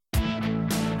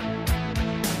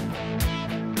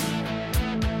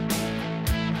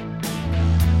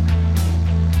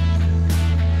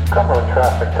Cumberland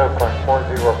traffic, totaling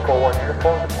 4041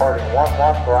 uniform, departing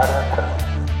 11, glider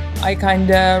intent. I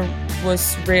kind of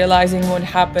was realizing what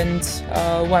happened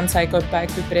once I got back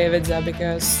to Prievidza,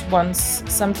 because once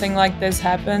something like this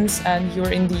happens and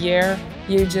you're in the air,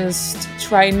 you just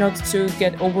try not to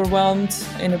get overwhelmed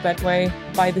in a bad way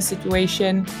by the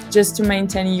situation, just to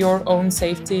maintain your own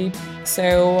safety.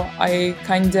 So I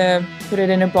kind of put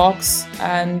it in a box,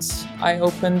 and I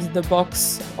opened the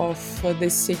box of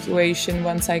this situation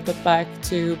once I got back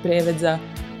to Prievidza.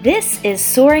 This is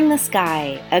Soaring the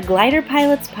Sky, a glider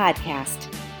pilot's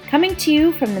podcast, coming to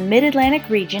you from the Mid-Atlantic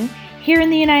region here in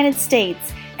the United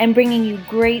States, and bringing you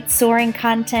great soaring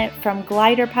content from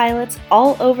glider pilots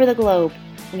all over the globe.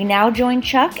 We now join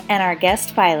Chuck and our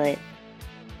guest pilot.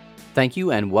 Thank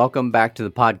you, and welcome back to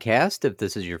the podcast. If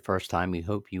this is your first time, we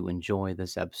hope you enjoy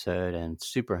this episode, and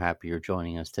super happy you're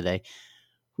joining us today.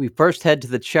 We first head to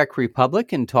the Czech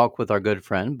Republic and talk with our good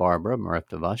friend, Barbara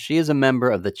Mrtvová. She is a member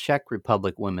of the Czech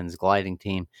Republic women's gliding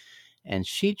team, and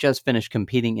she just finished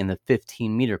competing in the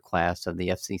 15-meter class of the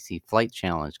FCC Flight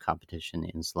Challenge competition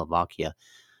in Slovakia,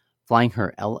 flying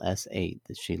her LS-8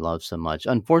 that she loves so much.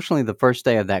 Unfortunately, the first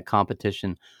day of that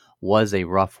competition was a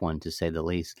rough one, to say the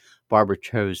least. Barbara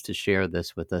chose to share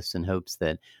this with us in hopes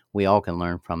that we all can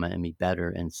learn from it and be better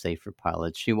and safer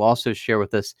pilots. She will also share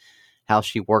with us how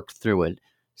she worked through it,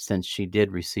 since she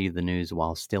did receive the news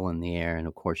while still in the air, and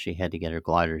of course she had to get her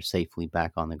glider safely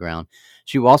back on the ground.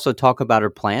 She will also talk about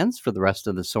her plans for the rest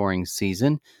of the soaring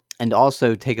season, and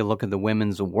also take a look at the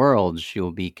Women's Worlds. She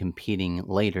will be competing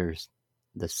later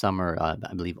this summer,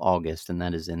 I believe August, and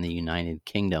that is in the United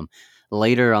Kingdom.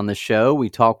 Later on the show, we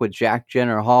talk with Jack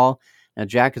Jenner Hall. Now,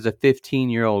 Jack is a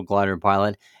 15-year-old glider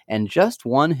pilot and just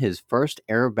won his first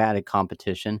aerobatic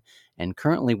competition, and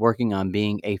currently working on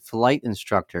being a flight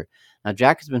instructor. Now,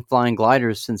 Jack has been flying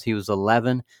gliders since he was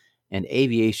 11, and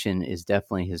aviation is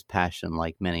definitely his passion,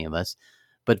 like many of us.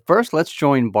 But first, let's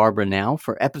join Barbara now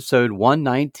for episode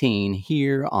 119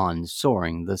 here on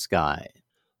Soaring the Sky.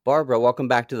 Barbara, welcome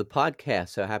back to the podcast.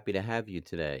 So happy to have you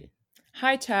today.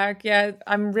 Hi, Chuck. Yeah,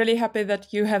 I'm really happy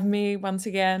that you have me once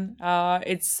again.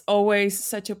 It's always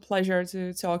such a pleasure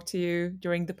to talk to you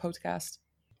during the podcast.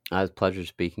 It's a pleasure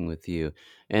speaking with you.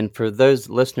 And for those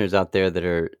listeners out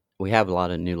there we have a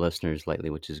lot of new listeners lately,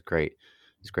 which is great.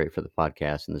 It's great for the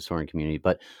podcast and the soaring community.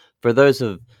 But for those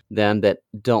of them that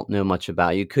don't know much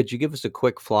about you, could you give us a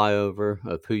quick flyover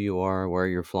of who you are, where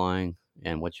you're flying,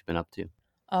 and what you've been up to?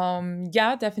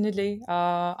 Yeah, definitely.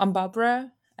 I'm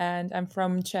Barbara, and I'm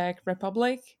from Czech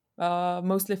Republic,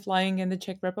 mostly flying in the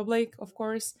Czech Republic, of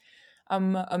course.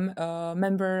 I'm a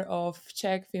member of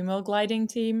Czech female gliding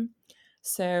team,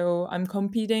 so I'm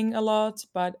competing a lot,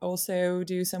 but also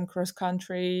do some cross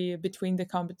country between the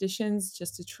competitions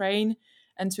just to train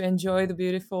and to enjoy the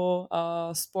beautiful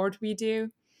sport we do.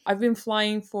 I've been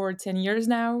flying for 10 years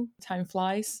now. Time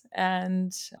flies.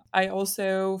 And I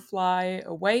also fly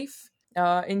a wave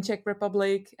in Czech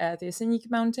Republic at the Jeseník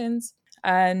Mountains.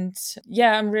 And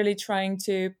yeah, I'm really trying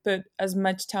to put as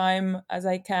much time as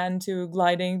I can to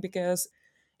gliding, because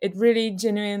it really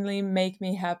genuinely makes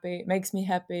me happy,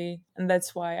 and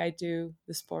that's why I do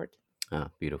the sport.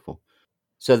 Beautiful.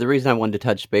 So the reason I wanted to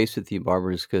touch base with you,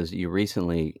 Barbara, is because you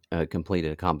recently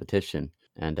completed a competition,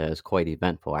 and it's quite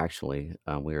eventful, actually.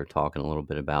 We were talking a little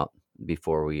bit about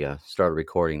before we started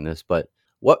recording this, but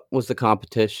what was the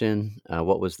competition?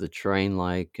 What was the terrain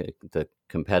like? The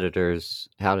competitors?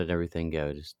 How did everything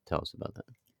go? Just tell us about that.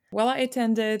 Well, I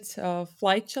attended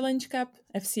Flight Challenge Cup,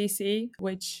 FCC,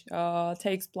 which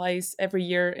takes place every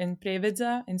year in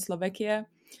Prievidza in Slovakia.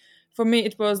 For me,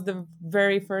 it was the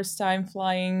very first time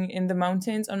flying in the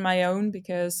mountains on my own,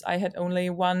 because I had only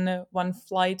one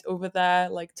flight over there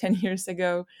like 10 years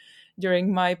ago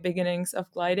during my beginnings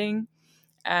of gliding.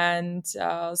 And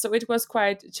so it was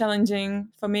quite challenging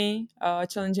for me,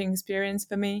 challenging experience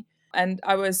for me. And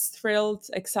I was thrilled,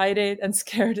 excited, and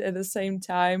scared at the same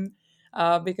time,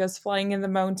 because flying in the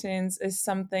mountains is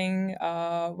something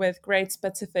with great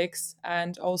specifics,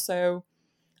 and also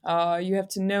you have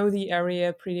to know the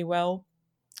area pretty well.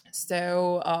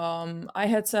 So I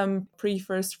had some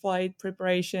pre-first flight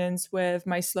preparations with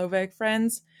my Slovak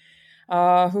friends,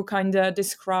 who kind of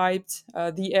described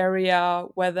the area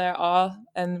where there are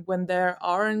and when there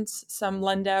aren't some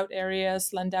land out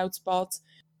areas, land out spots,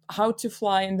 how to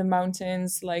fly in the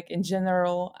mountains, like in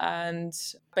general, and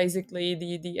basically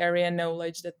the area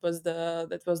knowledge. That was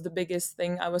the biggest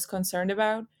thing I was concerned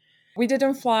about. We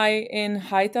didn't fly in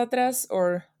high Tatras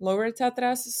or lower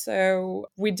Tatras, so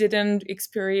we didn't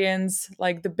experience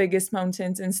like the biggest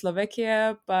mountains in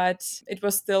Slovakia, but it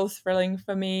was still thrilling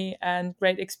for me and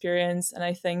great experience. And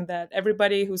I think that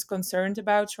everybody who's concerned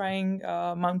about trying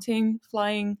mountain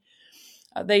flying,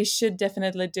 they should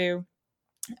definitely do.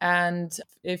 And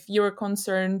if you're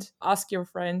concerned, ask your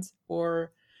friend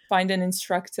or find an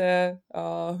instructor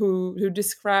who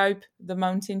describe the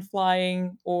mountain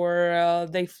flying, or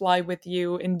they fly with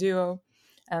you in duo,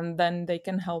 and then they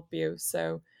can help you.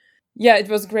 So yeah, it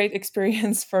was great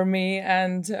experience for me.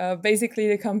 And basically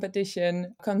the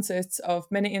competition consists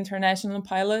of many international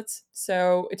pilots,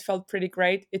 so it felt pretty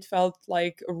great. It felt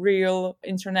like a real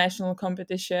international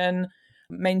competition,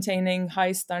 maintaining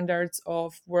high standards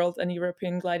of world and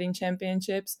European gliding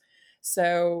championships.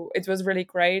 So it was really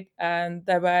great, and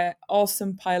there were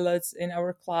awesome pilots in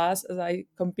our class as I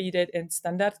competed in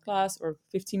standard class or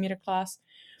 50-meter class.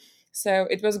 So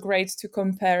it was great to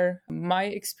compare my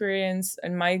experience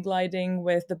and my gliding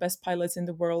with the best pilots in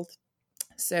the world.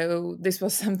 So this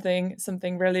was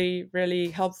something really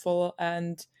really helpful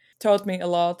and taught me a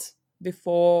lot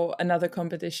before another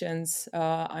competitions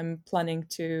I'm planning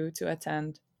to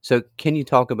attend. So, can you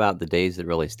talk about the days that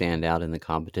really stand out in the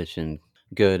competition,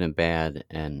 good and bad,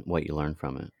 and what you learned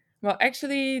from it? Well,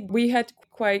 actually, we had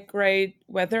quite great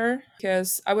weather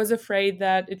because I was afraid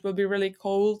that it will be really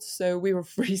cold, so we will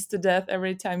freeze to death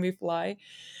every time we fly.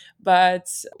 But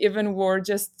even wore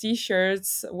just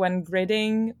t-shirts when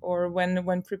gridding or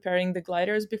when preparing the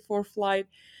gliders before flight,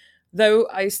 though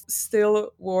I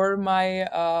still wore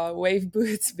my wave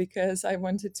boots because I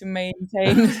wanted to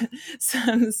maintain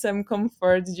some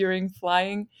comfort during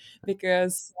flying,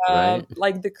 because Right?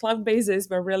 like the cloud bases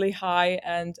were really high,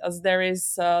 and as there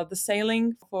is the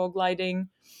sailing for gliding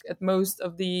at most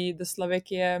of the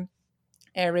Slovakia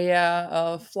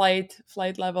area, flight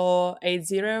level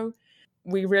 80,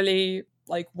 we really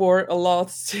like wore a lot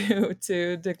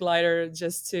to the glider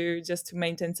just to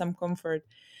maintain some comfort.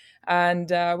 And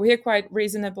we had quite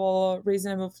reasonable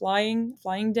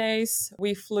flying days.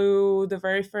 We flew the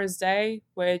very first day,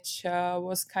 which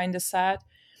was kind of sad,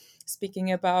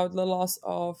 speaking about the loss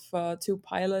of two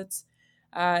pilots.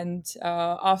 And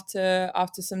after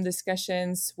some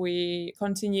discussions, we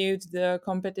continued the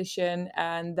competition,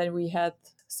 and then we had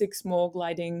 6 more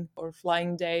gliding or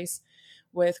flying days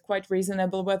with quite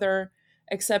reasonable weather,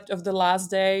 except of the last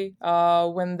day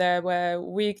when there were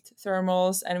weak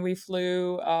thermals, and we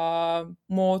flew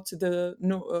more to the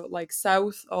like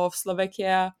south of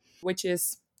Slovakia, which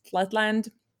is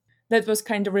flatland. That was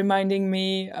kind of reminding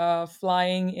me of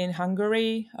flying in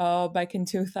Hungary back in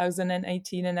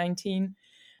 2018 and 19.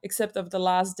 Except of the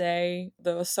last day,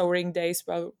 the soaring days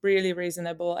were really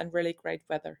reasonable and really great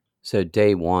weather. So,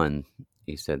 day one,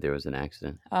 you said there was an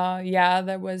accident. Yeah,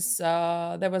 there was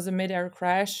a mid-air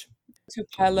crash. Two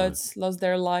Oh, my. pilots lost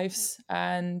their lives,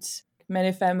 and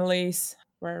many families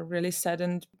were really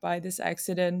saddened by this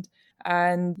accident.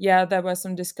 And yeah, there were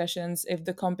some discussions if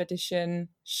the competition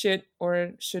should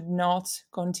or should not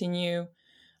continue,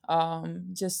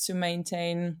 just to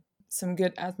maintain some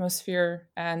good atmosphere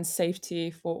and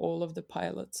safety for all of the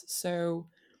pilots. So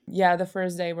yeah, the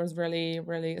first day was really,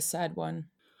 really a sad one.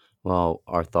 Well,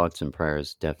 our thoughts and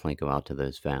prayers definitely go out to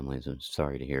those families. I'm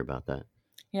sorry to hear about that.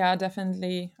 Yeah,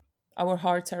 definitely. Our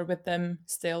hearts are with them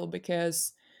still,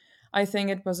 because I think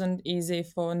it wasn't easy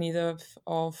for neither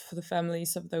of the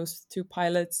families of those two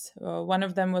pilots. One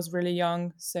of them was really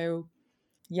young, so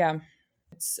yeah,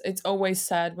 it's always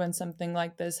sad when something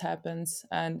like this happens,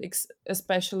 and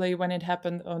especially when it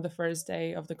happened on the first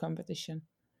day of the competition.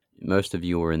 Most of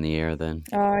you were in the air then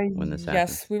when this happened.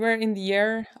 Yes, we were in the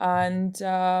air, and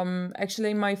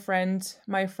actually, my friend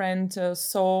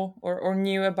saw or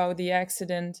knew about the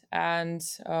accident, and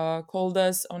called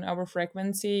us on our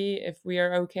frequency if we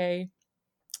are okay.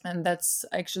 And that's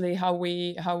actually how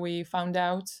we found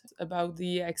out about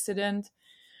the accident.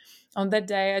 On that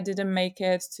day, I didn't make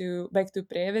it to back to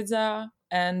Prievidza,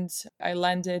 and I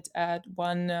landed at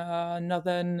one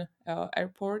northern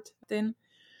airport then.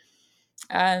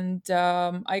 And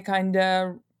I kind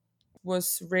of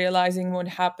was realizing what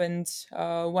happened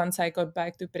once I got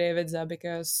back to Prievidza,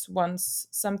 because once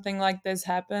something like this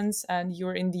happens and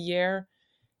you're in the air,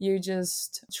 you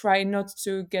just try not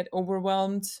to get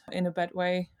overwhelmed in a bad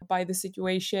way by the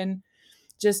situation,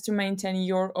 just to maintain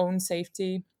your own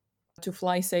safety, to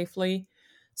fly safely.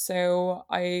 So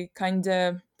I kind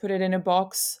of put it in a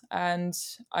box, and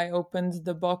I opened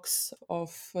the box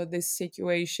of this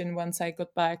situation once I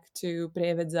got back to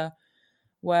Prievidza,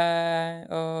 where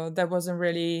there wasn't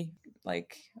really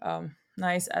like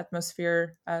nice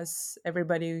atmosphere, as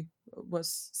everybody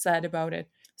was sad about it.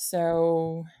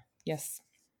 So yes,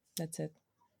 that's it.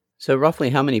 So, roughly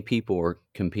how many people were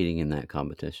competing in that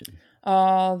competition?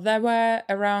 There were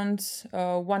around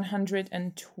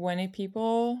 120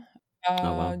 people.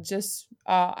 Oh, wow. Just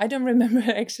I don't remember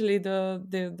actually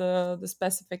the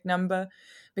specific number,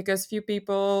 because few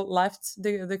people left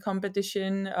the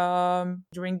competition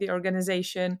during the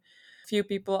organization, few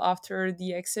people after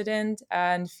the accident,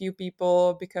 and few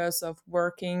people because of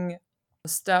working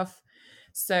stuff,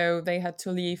 so they had to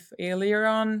leave earlier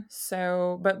on.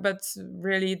 So but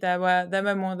really there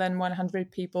were more than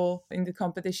 100 people in the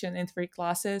competition in 3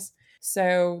 classes.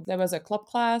 So there was a club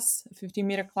class, a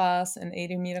 50-meter class, an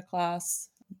 80-meter class,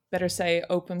 better say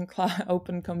open class,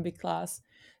 open combi class.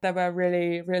 There were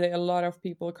really a lot of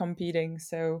people competing,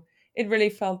 so it really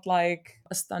felt like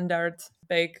a standard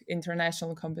big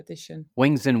international competition.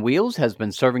 Wings and Wheels has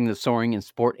been serving the soaring and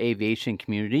sport aviation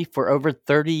community for over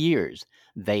 30 years.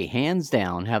 They hands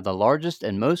down have the largest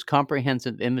and most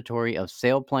comprehensive inventory of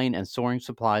sailplane and soaring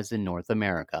supplies in North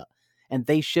America, and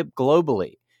they ship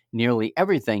globally. Nearly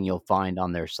everything you'll find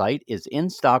on their site is in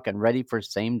stock and ready for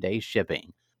same-day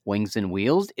shipping. Wings and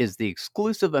Wheels is the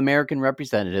exclusive American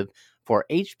representative for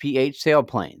HPH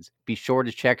sailplanes. Be sure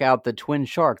to check out the Twin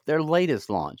Shark, their latest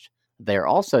launch. They're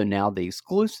also now the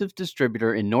exclusive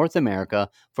distributor in North America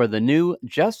for the new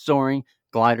Just Soaring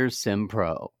Glider Sim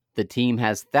Pro. The team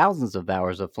has thousands of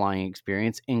hours of flying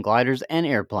experience in gliders and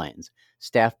airplanes.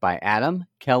 Staffed by Adam,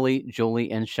 Kelly, Julie,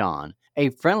 and Sean. A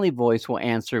friendly voice will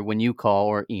answer when you call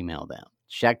or email them.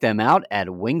 Check them out at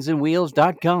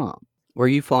wingsandwheels.com. Were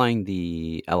you flying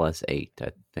the LS8,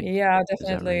 I think? Yeah, Is that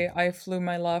definitely. right? I flew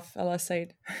my love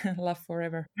LS8, love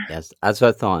forever. Yes, that's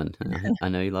what I thought. I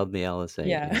know you love the LS8.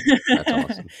 Yeah. Yeah, that's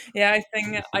awesome. Yeah,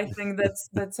 I think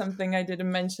that's something I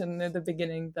didn't mention at the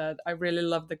beginning, that I really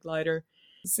love the glider.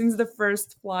 Since the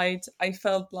first flight, I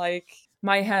felt like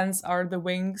my hands are the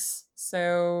wings.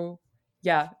 So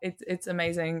yeah, it's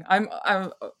amazing. I'm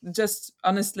just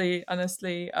honestly,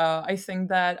 I think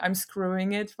that I'm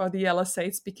screwing it for the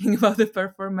LS8, speaking about the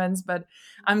performance, but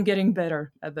I'm getting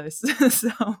better at this.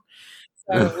 So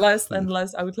less and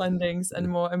less outlandings and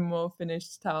more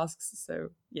finished tasks. So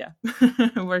yeah,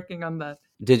 working on that.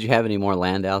 Did you have any more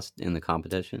landouts in the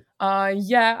competition?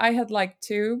 Yeah, I had like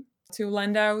two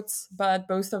landouts, but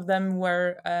both of them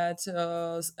were at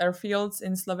airfields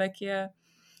in Slovakia.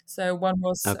 So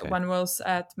Okay. one was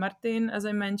at Martin, as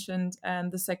I mentioned,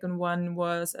 and the second one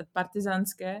was at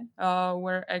Partizanske,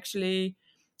 where actually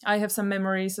I have some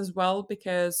memories as well,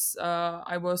 because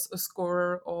I was a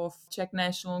scorer of Czech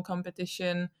national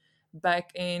competition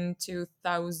back in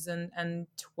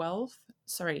 2012.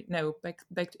 Sorry, no, back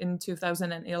in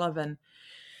 2011.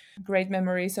 Great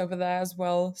memories over there as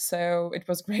well. So it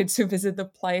was great to visit the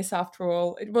place after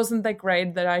all. It wasn't that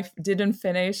great that I didn't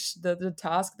finish the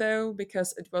task though,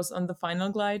 because it was on the final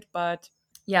glide. But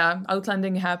yeah,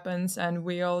 outlanding happens, and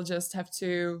we all just have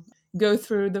to go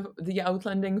through the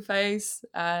outlanding phase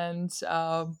and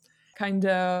kind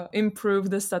of improve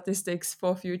the statistics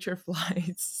for future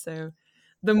flights. So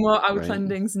the more Right.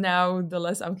 outlandings now, the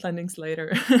less outlandings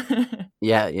later.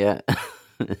 Yeah, yeah.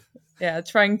 Yeah,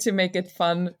 trying to make it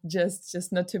fun,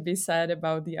 just not to be sad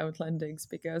about the outlandings,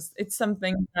 because it's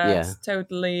something that Yeah.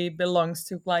 totally belongs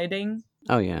to gliding.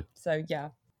 Oh, yeah. So yeah.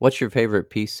 What's your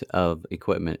favorite piece of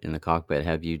equipment in the cockpit?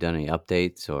 Have you done any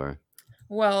updates or?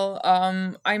 Well,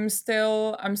 I'm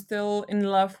still in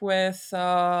love with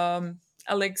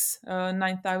Alex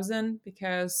 9000,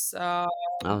 because Oh,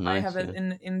 I have nice. it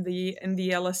Yeah. in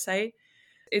the LSA.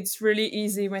 It's really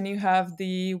easy when you have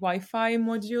the Wi-Fi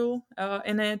module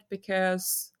in it,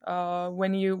 because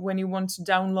when you want to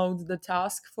download the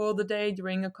task for the day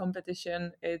during a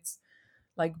competition, it's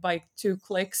like by 2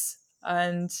 clicks,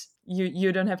 and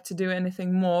you don't have to do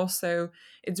anything more. So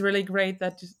it's really great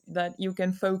that you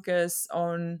can focus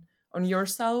on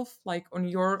yourself, like on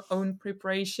your own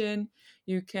preparation.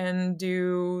 You can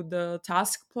do the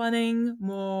task planning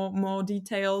more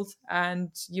detailed,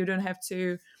 and you don't have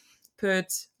to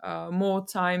put more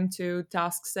time to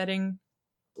task setting,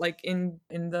 like in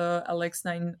the LX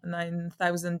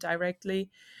 9000 directly.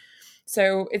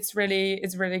 So it's really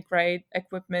great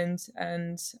equipment,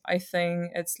 and I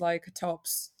think it's like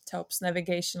tops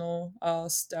navigational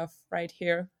stuff right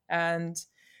here. And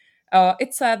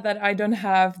it's sad that I don't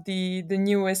have the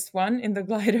newest one in the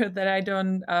glider, that I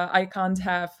can't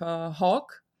have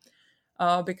Hawk,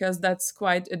 because that's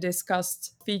quite a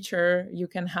discussed feature you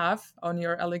can have on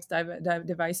your LX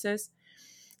devices.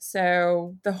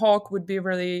 So the Hawk would be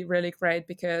really great,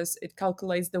 because it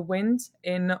calculates the wind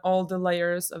in all the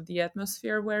layers of the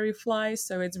atmosphere where you fly.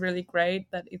 So it's really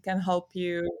great that it can help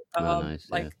you Oh, nice.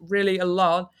 Yeah. like really a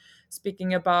lot.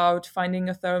 speaking about finding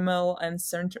a thermal and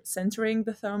centering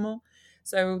the thermal.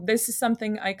 So this is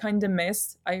something I kind of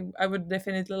missed. I would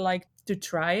definitely like to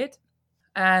try it.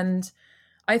 And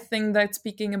I think that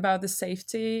speaking about the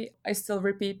safety, I still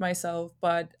repeat myself,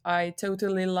 but I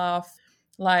totally love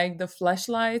like the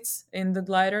flashlights in the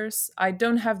gliders. I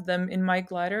don't have them in my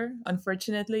glider,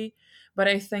 unfortunately, but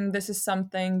I think this is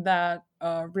something that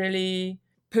really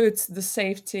puts the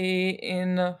safety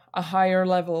in a higher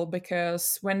level,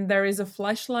 because when there is a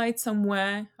flashlight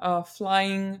somewhere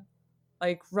flying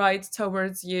like right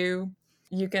towards you,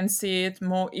 you can see it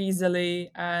more easily.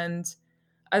 And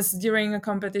as during a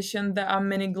competition there are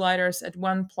many gliders at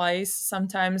one place,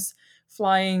 sometimes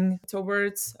flying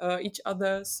towards each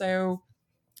other, so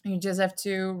you just have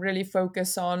to really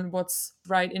focus on what's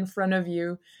right in front of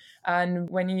you. And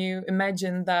when you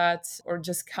imagine that, or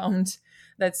just count,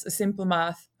 that's a simple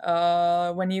math,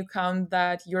 when you count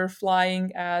that you're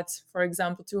flying at, for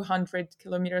example, 200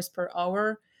 kilometers per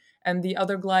hour, and the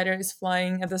other glider is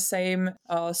flying at the same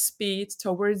speed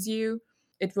towards you,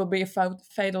 it will be a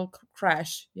fatal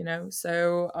crash, you know.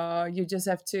 So you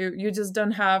just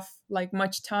don't have like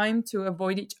much time to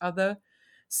avoid each other.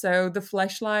 So the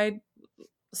flashlight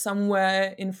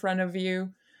somewhere in front of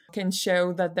you can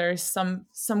show that there is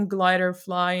some glider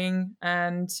flying,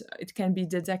 and it can be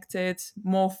detected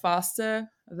more faster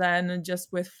than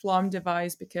just with FLARM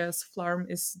device, because FLARM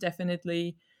is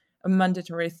definitely a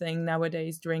mandatory thing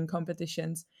nowadays during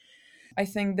competitions. I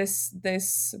think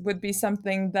this would be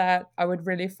something that I would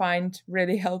really find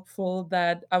really helpful,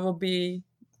 that I will be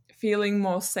feeling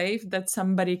more safe, that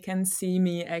somebody can see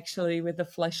me actually with the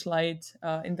flashlight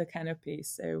in the canopy.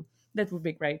 So that would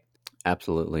be great.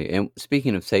 Absolutely. And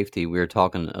speaking of safety, we were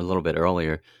talking a little bit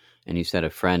earlier, and you said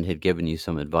a friend had given you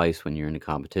some advice when you're in a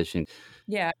competition.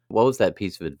 Yeah. What was that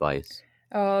piece of advice?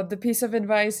 The piece of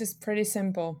advice is pretty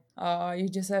simple. You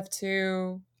just have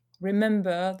to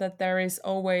remember that there is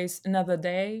always another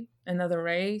day, another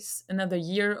race, another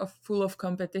year of full of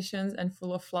competitions and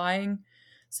full of flying.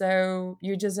 So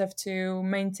you just have to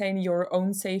maintain your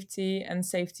own safety and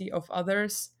safety of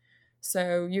others,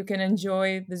 so you can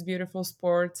enjoy this beautiful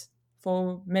sport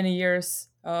for many years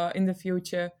in the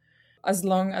future, as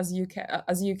long as you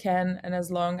can, and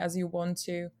as long as you want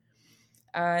to.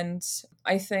 And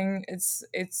I think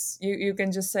it's you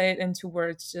can just say it in 2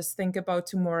 words: just think about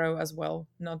tomorrow as well,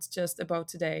 not just about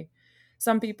today.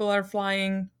 Some people are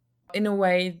flying in a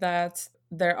way that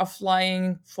they are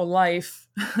flying for life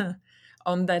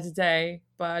on that day,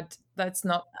 but that's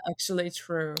not actually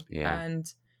true. Yeah.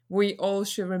 And we all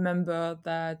should remember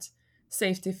that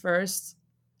safety first.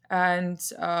 And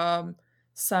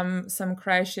some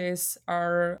crashes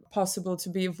are possible to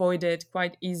be avoided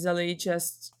quite easily,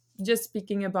 just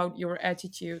speaking about your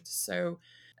attitude. So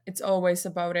it's always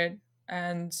about it.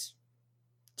 And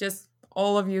just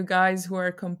all of you guys who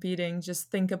are competing,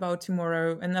 just think about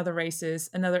tomorrow, another races,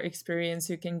 another experience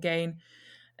you can gain,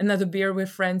 another beer with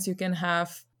friends you can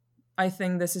have. I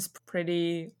think this is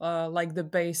pretty like the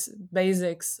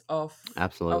basics of our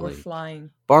Absolutely. flying.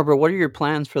 Barbara, what are your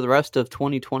plans for the rest of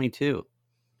 2022?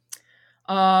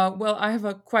 Well, I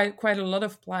have quite a lot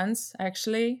of plans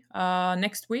actually.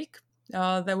 Next week,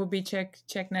 there will be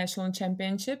Czech National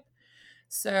Championship.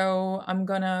 So I'm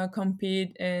gonna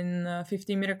compete in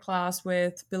 50-meter class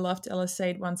with beloved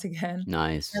Elysate once again.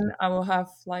 Nice. And I will have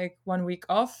like 1 week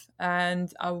off, and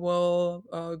I will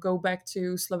go back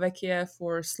to Slovakia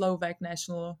for Slovak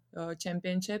National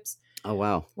Championships Oh,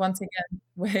 wow. once again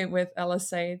with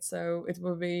Elysate. So it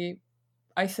will be,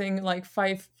 I think, like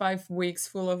five weeks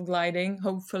full of gliding,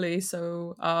 hopefully.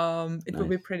 So it will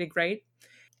be Nice. pretty great.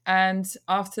 And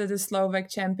after the Slovak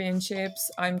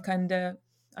Championships, I'm kinda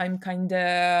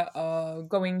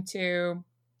going to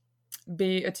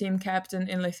be a team captain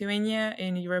in Lithuania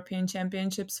in European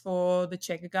Championships for the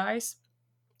Czech guys.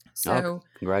 So Oh,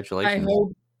 I congratulations.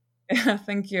 hope,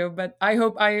 thank you, but I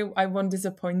hope I won't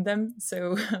disappoint them.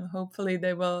 So hopefully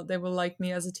they will like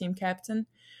me as a team captain.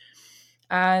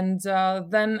 And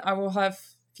then I will have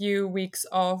few weeks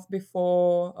off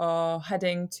before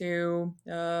heading to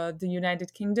the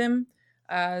United Kingdom,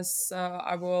 as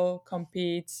I will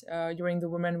compete during the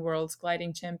Women World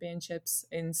Gliding Championships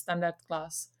in standard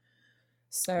class.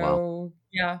 Wow. So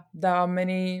yeah, there are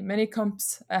many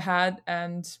comps ahead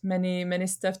and many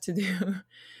stuff to do.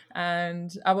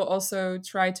 And I will also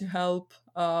try to help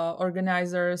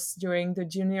organizers during the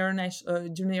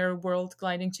junior World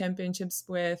Gliding Championships,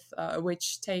 with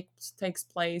which takes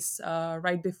place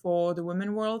right before the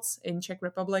Women Worlds in Czech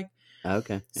Republic.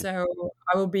 Okay. Yeah. So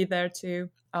I will be there too,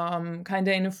 kind of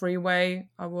in a free way.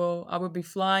 I will be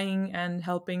flying and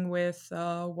helping with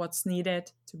what's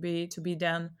needed to be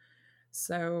done.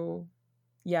 So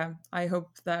yeah, I hope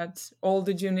that all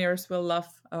the juniors will love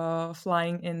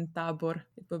flying in Tabor.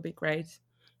 It will be great.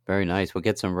 Very nice. We'll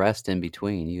get some rest in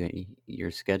between.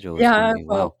 Your schedule is going to Yeah, be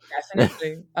well, wow.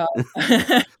 definitely.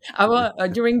 I will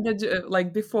during the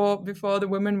like before the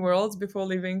Women Worlds, before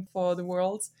leaving for the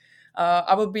Worlds,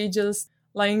 I will be just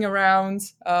laying around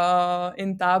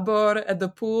in Tabor at the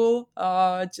pool,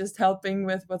 just helping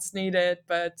with what's needed.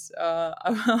 But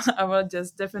I will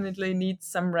just definitely need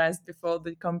some rest before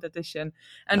the competition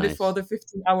and before Nice. the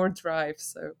 15-hour drive.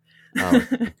 So Oh,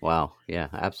 wow. Yeah,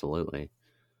 absolutely.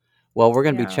 Well, we're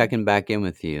going to be yeah, checking back in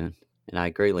with you, and I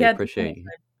greatly yeah, definitely. appreciate you.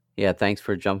 Yeah, thanks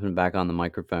for jumping back on the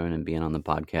microphone and being on the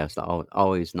podcast.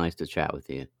 Always nice to chat with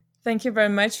you. Thank you very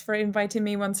much for inviting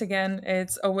me once again.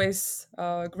 It's always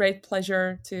a great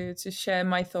pleasure to share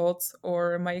my thoughts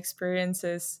or my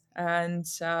experiences. And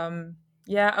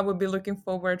yeah, I will be looking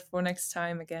forward for next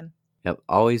time again. Yep,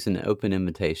 always an open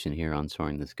invitation here on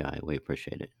Soaring the Sky. We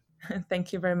appreciate it.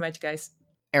 Thank you very much, guys.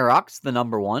 Aerox, the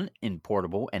number one in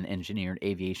portable and engineered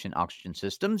aviation oxygen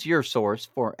systems, your source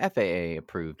for FAA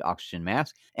approved oxygen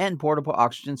mask and portable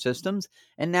oxygen systems,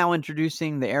 and now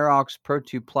introducing the Aerox Pro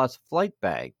 2 Plus flight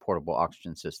bag portable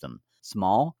oxygen system.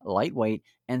 Small, lightweight,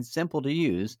 and simple to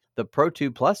use, the Pro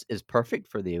 2 Plus is perfect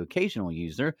for the occasional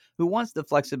user who wants the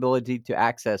flexibility to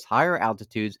access higher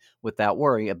altitudes without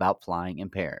worry about flying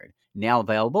impaired. Now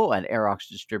available at Aerox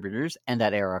distributors and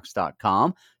at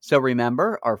Aerox.com. So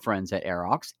remember, our friends at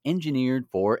Aerox, engineered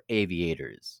for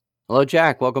aviators. Hello,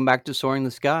 Jack. Welcome back to Soaring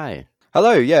the Sky.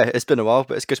 Hello, yeah, it's been a while,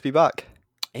 but it's good to be back.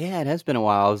 Yeah, it has been a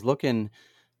while. I was looking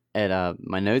at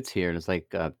my notes here, and it's like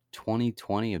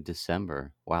 2020 of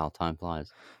December. Wow, time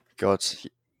flies. God,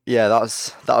 yeah, that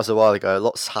was a while ago.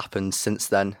 Lots happened since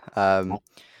then.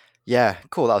 Yeah,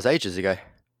 cool. That was ages ago.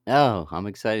 Oh, I'm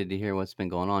excited to hear what's been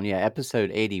going on. Yeah,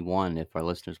 episode 81, if our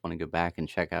listeners want to go back and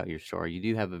check out your story. You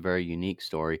do have a very unique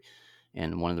story,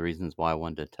 and one of the reasons why I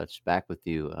wanted to touch back with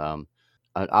you,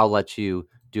 I'll let you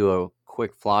do a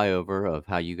quick flyover of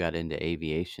how you got into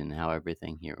aviation, how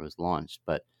everything here was launched.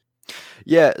 But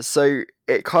Yeah, so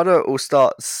it kind of all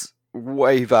starts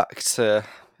way back to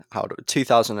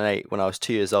 2008 when I was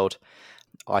 2 years old.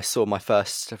 I saw my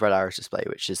first Red Arrows display,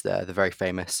 which is the very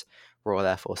famous Royal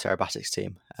Air Force aerobatics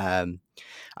team. And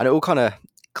it all kind of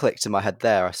clicked in my head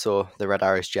there. I saw the Red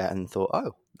Arrows jet and thought,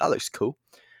 oh, that looks cool.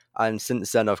 And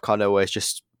since then, I've kind of always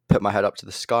just put my head up to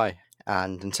the sky.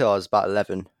 And until I was about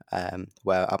 11,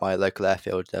 where at my local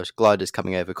airfield, there was gliders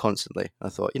coming over constantly. I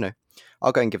thought,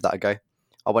 I'll go and give that a go.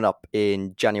 I went up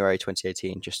in January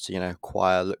 2018 just to,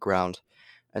 acquire, look around,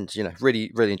 and, really,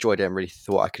 really enjoyed it and really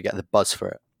thought I could get the buzz for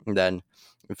it. And then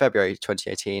in February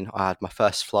 2018, I had my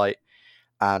first flight.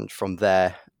 And from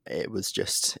there, it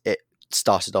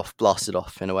started off, blasted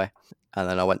off in a way. And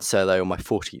then I went solo on my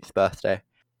 14th birthday,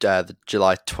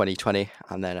 July 2020,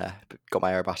 and then got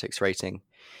my aerobatics rating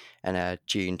in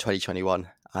June 2021.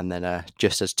 And then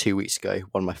just as 2 weeks ago,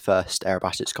 won my first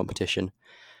aerobatics competition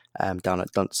down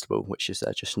at Dunstable, which is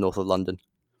just north of London.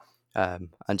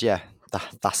 And yeah,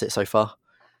 that's it so far.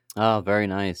 oh, very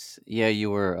nice. Yeah,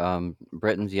 you were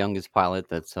Britain's youngest pilot.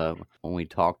 That's when we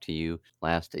talked to you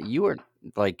last. You were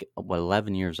like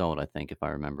 11 years old, I think, if I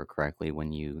remember correctly,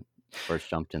 when you first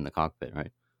jumped in the cockpit,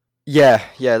 right? Yeah,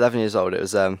 11 years old. It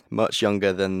was much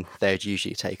younger than they'd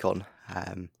usually take on,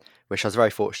 which I was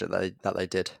very fortunate that they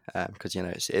did, because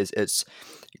it's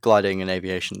gliding and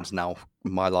aviation is now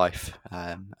my life,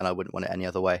 and I wouldn't want it any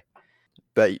other way.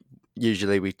 But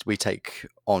usually we take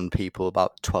on people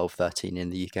about 12, 13 in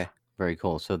the UK. Very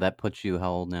cool. So that puts you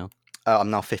how old now? I'm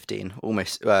now 15,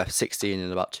 almost 16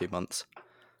 in about 2 months.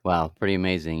 Wow, pretty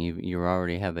amazing. You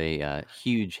already have a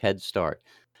huge head start.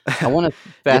 I want to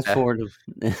fast Yeah. forward.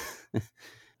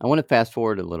 I want to fast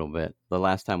forward a little bit. The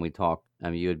last time we talked,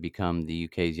 you had become the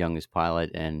UK's youngest pilot,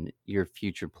 and your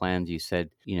future plans. You said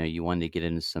you wanted to get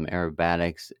into some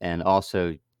aerobatics, and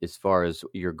also as far as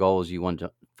your goals, you want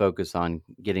to focus on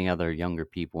getting other younger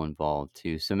people involved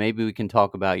too. So maybe we can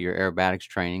talk about your aerobatics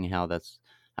training, how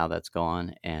that's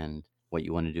gone, and what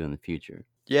you want to do in the future.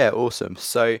 Yeah, awesome.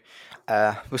 So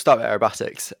we'll start with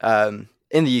aerobatics.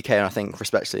 In the UK, and I think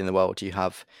respectively in the world, you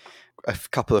have a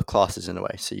couple of classes in a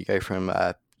way. So you go from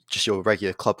just your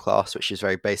regular club class, which is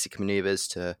very basic maneuvers,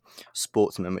 to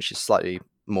sportsman, which is slightly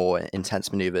more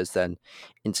intense maneuvers, then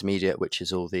intermediate, which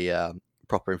is all the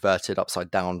proper inverted, upside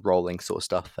down, rolling sort of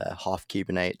stuff, half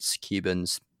Cubanates,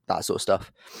 Cubans, that sort of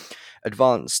stuff.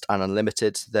 Advanced and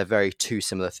unlimited, they're very two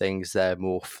similar things. They're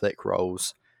more flick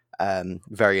rolls,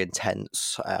 very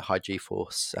intense, high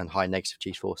G-force and high negative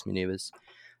G-force maneuvers.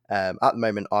 At the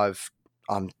moment,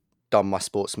 I'm done my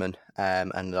sportsman,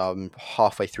 and I'm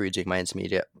halfway through doing my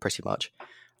intermediate, pretty much.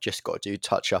 just got to do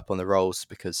touch up on the rolls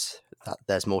because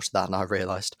there's more to that than I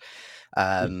realised.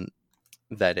 Then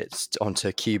it's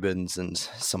onto Cubans and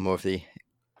some more of a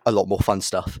lot more fun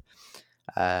stuff.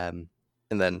 And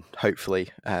then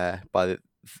hopefully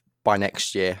by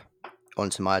next year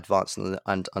onto my advanced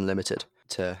and unlimited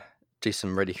to do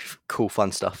some really cool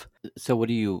fun stuff. So what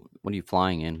are you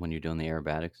flying in when you're doing the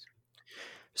aerobatics?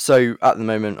 So at the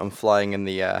moment I'm flying in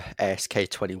the ASK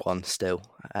 21 still.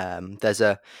 I'm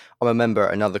a member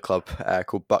at another club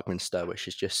called Buckminster, which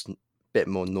is just a bit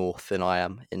more north than I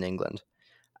am in England.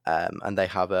 And they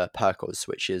have a Percos,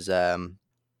 which is I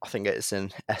think it's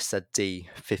an SZD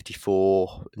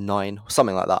 54-9 or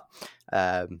something like that.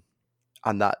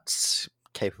 And that's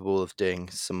capable of doing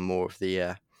some more of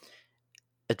the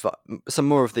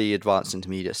advanced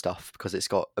intermediate stuff because it's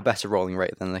got a better rolling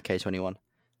rate than the K21.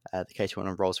 The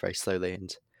K21 rolls very slowly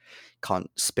and can't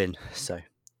spin, so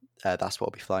that's what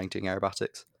I'll be flying doing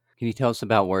aerobatics. Can you tell us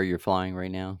about where you're flying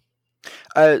right now?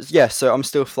 So I'm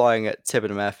still flying at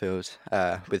Tiverton Airfield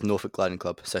with Norfolk Gliding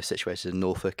Club, so situated in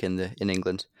Norfolk in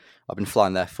England. I've been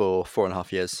flying there for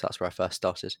 4.5 years. That's where I first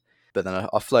started. But then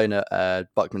I've flown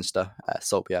at Buckminster,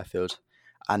 Saltby Airfield,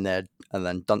 and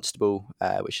then Dunstable,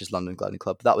 which is London Gliding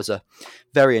Club. That was a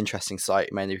very interesting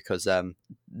site, mainly because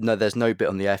there's no bit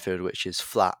on the airfield which is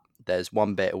flat. There's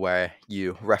one bit where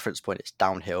you reference point is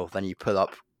downhill, then you pull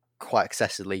up quite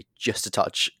excessively just a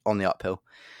touch on the uphill.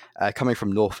 Coming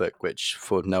from Norfolk, which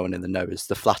for no one in the know is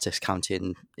the flattest county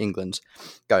in England,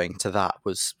 going to that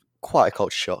was quite a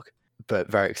culture shock,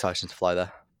 but very exciting to fly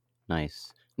there.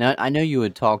 Nice. Now, I know you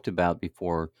had talked about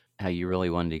before how you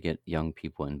really wanted to get young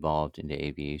people involved into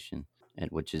aviation,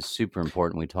 which is super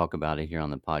important. We talk about it here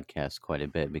on the podcast quite a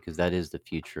bit because that is the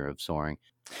future of soaring.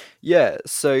 Yeah,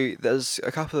 so there's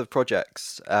a couple of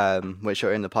projects which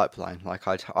are in the pipeline. Like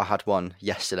I had one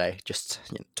yesterday, just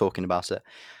talking about it.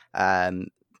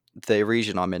 The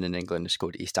region I'm in England is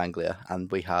called East Anglia, and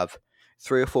we have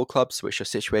 3 or 4 clubs which are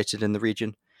situated in the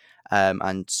region.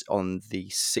 And on the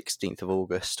 16th of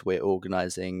August, we're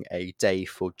organising a day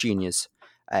for juniors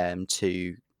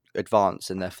to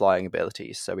advance in their flying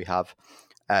abilities. So we have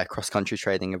cross-country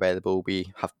training available,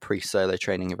 we have pre-solo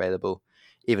training available,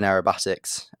 even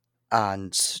aerobatics,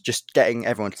 and just getting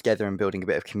everyone together and building a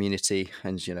bit of community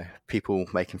and, people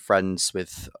making friends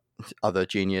with other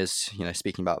juniors,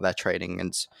 speaking about their training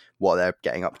and what they're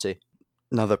getting up to.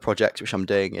 Another project which I'm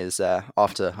doing is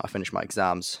after I finish my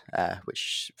exams,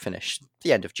 which finish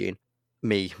the end of June,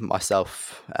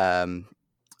 myself, and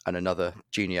another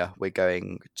junior, we're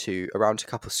going around to a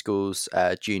couple of schools,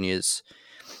 juniors,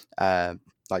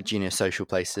 like junior social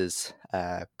places,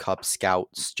 Cub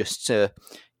Scouts, just to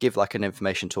give like an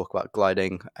information talk about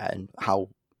gliding and how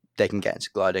they can get into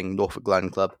gliding, Norfolk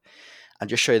Gliding Club, and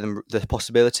just show them the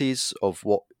possibilities of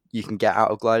what you can get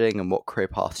out of gliding and what career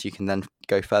paths you can then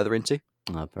go further into.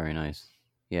 Oh, very nice.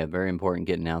 Yeah, very important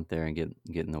getting out there and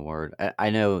getting the word. I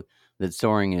know that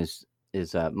soaring is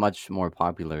much more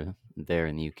popular there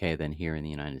in the UK than here in the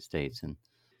United States, and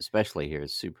especially here,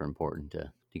 it's super important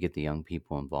to get the young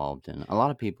people involved. And a lot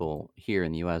of people here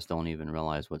in the US don't even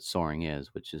realize what soaring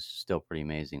is, which is still pretty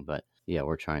amazing. But yeah,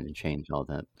 we're trying to change all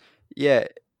that. Yeah,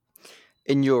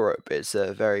 in Europe, it's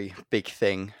a very big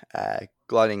thing.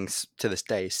 Gliding to this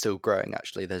day is still growing.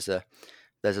 Actually, there's a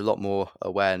lot more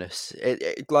awareness.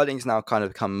 Gliding's now kind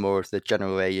of become more of the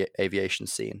general aviation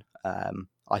scene,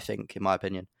 I think, in my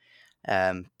opinion.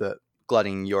 But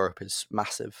gliding in Europe is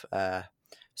massive,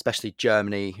 especially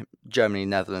Germany,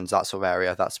 Netherlands, that sort of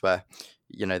area. That's where,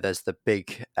 there's the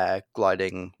big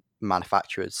gliding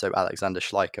manufacturers. So Alexander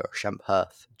Schleicher or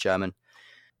Schempp-Hirth, German.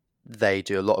 They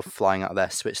do a lot of flying out of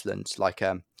there. Switzerland, like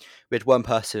we had one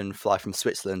person fly from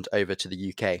Switzerland over to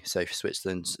the UK. So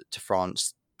Switzerland to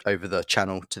France, over the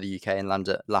channel to the UK and land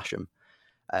at Lasham,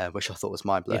 which I thought was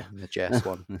mind-blowing, the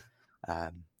JS1.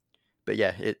 But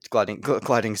yeah,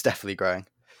 gliding's definitely growing.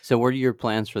 So what are your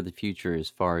plans for the future as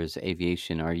far as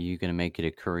aviation? Are you going to make it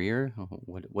a career?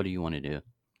 What do you want to do?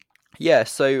 Yeah,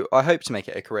 so I hope to make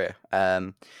it a career.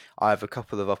 I have a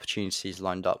couple of opportunities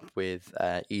lined up with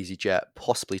EasyJet,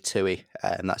 possibly TUI,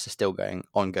 and that's a still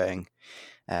ongoing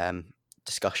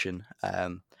discussion.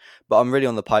 But I'm really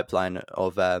on the pipeline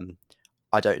of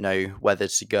I don't know whether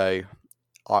to go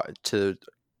to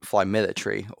fly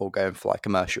military or go and fly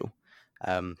commercial.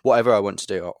 Whatever I want to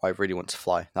do, I really want to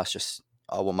fly. That's just,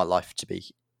 I want my life to be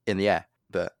in the air.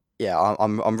 But yeah,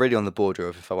 I'm really on the border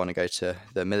of if I want to go to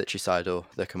the military side or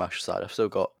the commercial side. I've still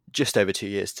got just over 2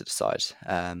 years to decide.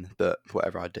 But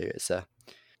whatever I do,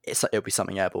 it'll be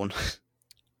something airborne.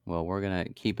 Well, we're going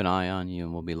to keep an eye on you,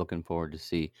 and we'll be looking forward to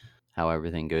see how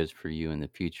everything goes for you in the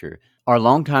future. Our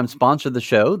longtime sponsor of the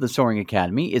show, the Soaring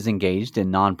Academy, is engaged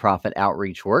in nonprofit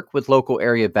outreach work with local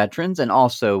area veterans and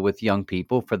also with young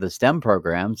people for the STEM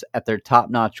programs at their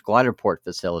top-notch Gliderport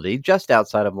facility just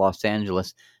outside of Los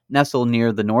Angeles, nestled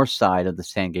near the north side of the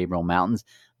San Gabriel Mountains.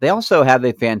 They also have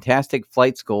a fantastic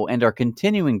flight school and are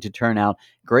continuing to turn out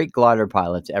great glider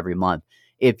pilots every month.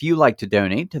 If you like to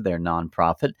donate to their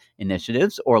nonprofit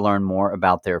initiatives or learn more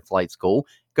about their flight school,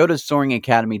 go to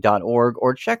soaringacademy.org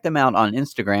or check them out on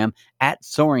Instagram at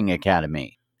Soaring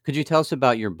Academy. Could you tell us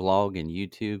about your blog and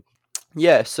YouTube?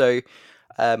 Yeah, so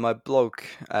my blog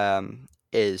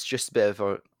is just it's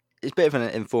a bit of an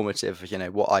informative,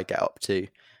 what I get up to,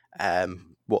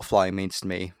 what flying means to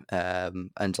me,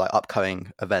 and like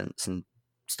upcoming events and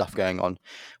stuff going on,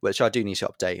 which I do need to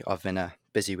update. I've been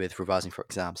busy with revising for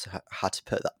exams, so I had to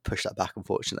push that back,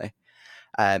 unfortunately.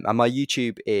 And my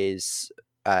YouTube is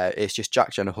it's just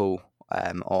Jack Jenner Hall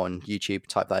on YouTube.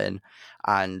 Type that in,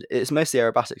 and it's mostly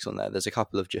aerobatics on there. There's a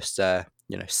couple of just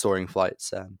soaring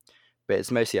flights, but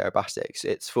it's mostly aerobatics.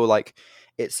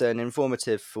 It's an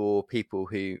informative for people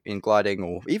who in gliding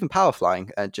or even power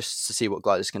flying, and just to see what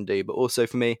gliders can do. But also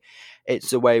for me,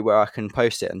 it's a way where I can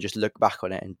post it and just look back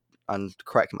on it and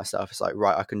correct myself. It's like,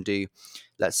 right, I can do,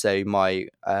 let's say my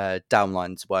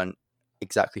downlines weren't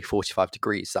exactly 45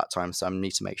 degrees that time, so I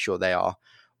need to make sure they are,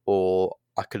 or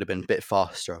I could have been a bit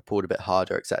faster, I pulled a bit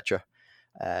harder, etc.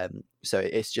 So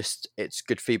it's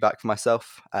good feedback for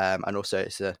myself, and also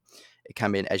it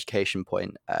can be an education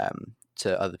point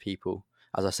to other people,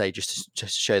 as I say, just to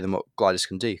show them what gliders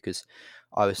can do. Because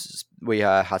we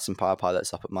had some power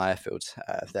pilots up at my airfield.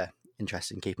 They're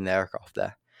interested in keeping the aircraft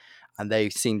there, and they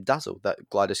seemed dazzled that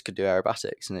gliders could do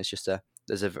aerobatics. And it's just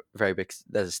there's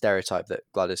a stereotype that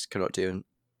gliders cannot do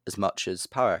as much as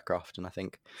power aircraft, and I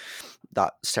think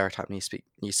that stereotype needs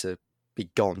to be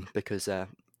gone, because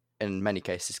in many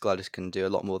cases gliders can do a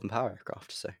lot more than power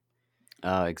aircraft. So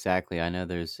Exactly. I know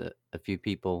there's a few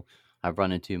people I've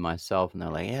run into myself, and they're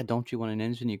like, "Yeah, don't you want an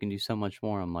engine? You can do so much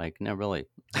more." I'm like, "No, really.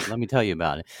 Let me tell you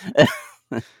about it."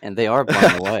 And they are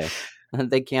blown away.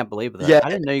 They can't believe it. Yeah. I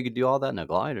didn't know you could do all that in a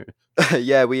glider.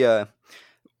 Yeah, we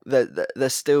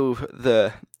there's still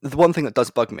the one thing that does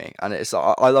bug me, and it's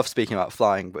I love speaking about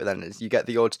flying, but then you get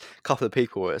the odd couple of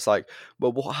people where it's like,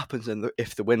 well, what happens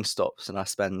if the wind stops? And I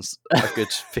spend a good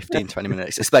 15-20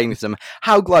 minutes explaining to them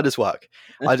how gliders work.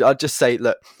 I'd just say,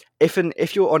 look,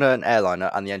 if you're on an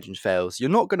airliner and the engine fails, you're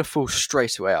not going to fall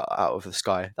straight away out of the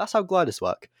sky. That's how gliders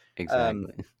work.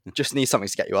 Exactly. Just need something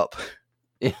to get you up.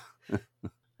 Yeah.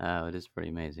 Oh, it is pretty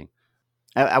amazing.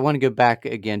 I want to go back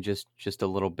again just a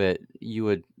little bit. You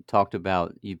had talked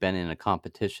about you've been in a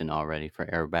competition already for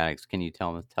aerobatics. Can you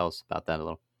tell us about that a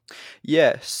little?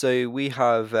 Yeah, so we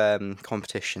have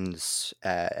competitions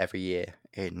every year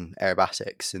in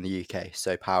aerobatics in the UK,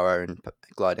 so power and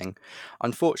gliding.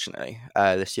 Unfortunately,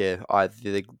 this year,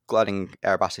 the gliding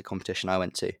aerobatic competition I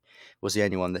went to was the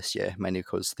only one this year, mainly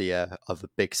because the other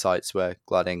big sites where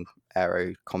gliding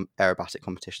aerobatic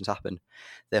competitions happen,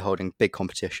 they're holding big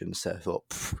competitions, so I thought,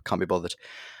 can't be bothered.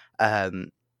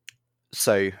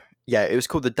 So, yeah, it was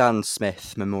called the Dan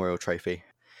Smith Memorial Trophy.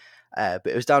 But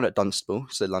it was down at Dunstable,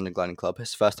 so London Gliding Club.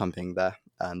 It's the first time being there,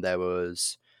 and there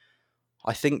was,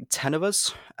 I think, 10 of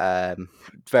us,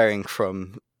 varying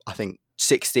from, I think,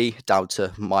 60 down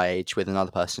to my age with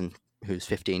another person who's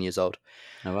 15 years old.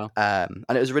 Oh, wow. And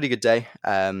it was a really good day.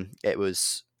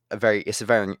 It's a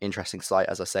very interesting site,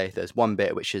 as I say. There's one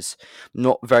bit which is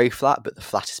not very flat, but the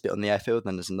flattest bit on the airfield.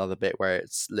 Then there's another bit where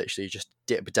it's literally just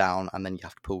dip down, and then you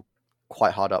have to pull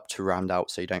quite hard up to round out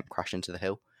so you don't crash into the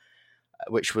hill,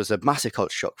 which was a massive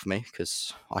culture shock for me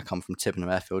because I come from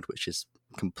Tippenham Airfield, which is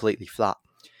completely flat.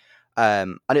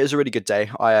 And it was a really good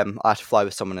day. I had to fly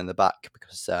with someone in the back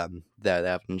because they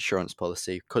have an insurance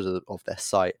policy because of their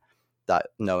site that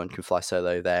no one can fly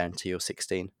solo there until you're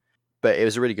 16. But it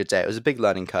was a really good day. It was a big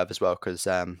learning curve as well because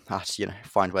I had to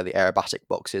find where the aerobatic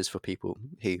box is for people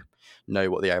who know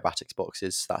what the aerobatics box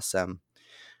is. That's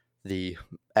the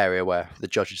area where the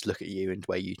judges look at you and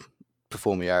where you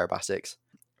perform your aerobatics.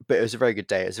 But it was a very good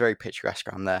day. It was very picturesque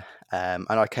around there, and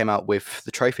I came out with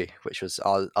the trophy, which was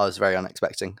I was very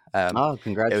unexpecting. Oh,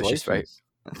 congratulations! It was just very,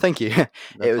 thank you.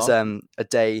 It was awesome. A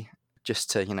day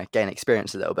just to gain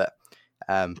experience a little bit,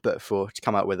 but to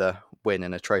come out with a win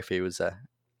and a trophy was a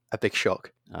big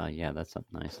shock. Yeah, that's a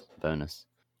nice bonus.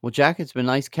 Well, Jack, it's been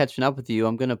nice catching up with you.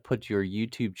 I'm going to put your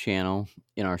YouTube channel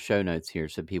in our show notes here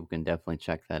so people can definitely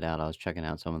check that out. I was checking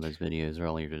out some of those videos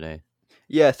earlier today.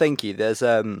 Yeah, thank you. There's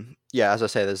as I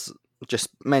say, there's just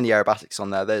mainly aerobatics on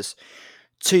there. There's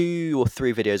 2 or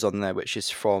 3 videos on there which is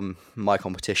from my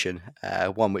competition.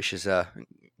 One which is a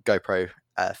GoPro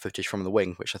footage from the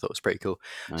wing, which I thought was pretty cool.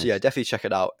 Nice. So yeah, definitely check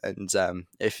it out. And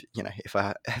if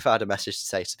I had a message to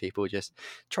say to people, just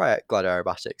try out glider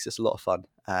aerobatics. It's a lot of fun,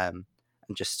 and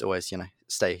just always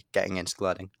stay getting into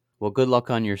gliding. Well, good luck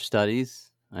on your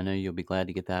studies. I know you'll be glad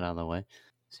to get that out of the way,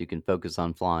 so you can focus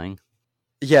on flying.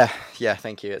 Yeah,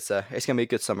 thank you. It's going to be a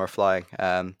good summer of flying.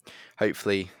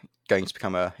 Hopefully, going to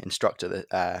become an instructor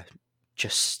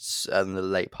just in the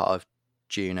late part of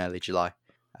June, early July,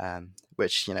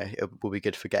 which it will be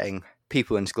good for getting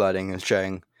people into gliding and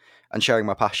sharing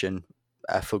my passion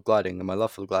for gliding and my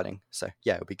love for gliding. So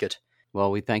yeah, it'll be good. Well,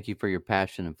 we thank you for your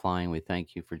passion in flying. We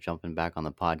thank you for jumping back on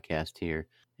the podcast here.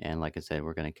 And like I said,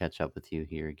 we're going to catch up with you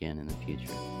here again in the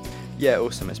future. Yeah,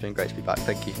 awesome. It's been great to be back.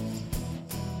 Thank you.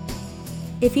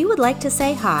 If you would like to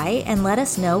say hi and let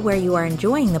us know where you are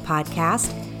enjoying the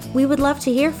podcast, we would love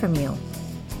to hear from you.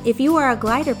 If you are a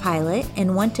glider pilot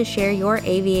and want to share your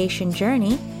aviation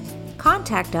journey,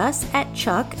 contact us at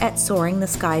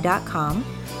chuck@soaringthesky.com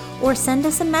or send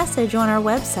us a message on our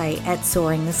website at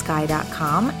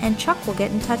soaringthesky.com and Chuck will get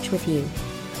in touch with you.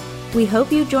 We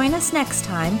hope you join us next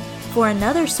time for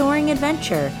another soaring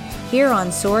adventure here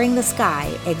on Soaring the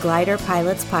Sky, a Glider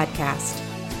Pilots podcast.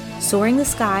 Soaring the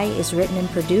Sky is written and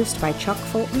produced by Chuck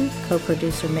Fulton,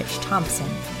 co-producer Mitch Thompson.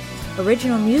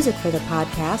 Original music for the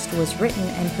podcast was written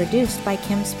and produced by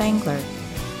Kim Spangler.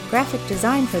 Graphic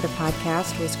design for the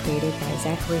podcast was created by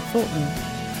Zachary Fulton.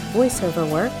 Voiceover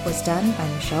work was done by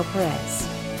Michelle Perez.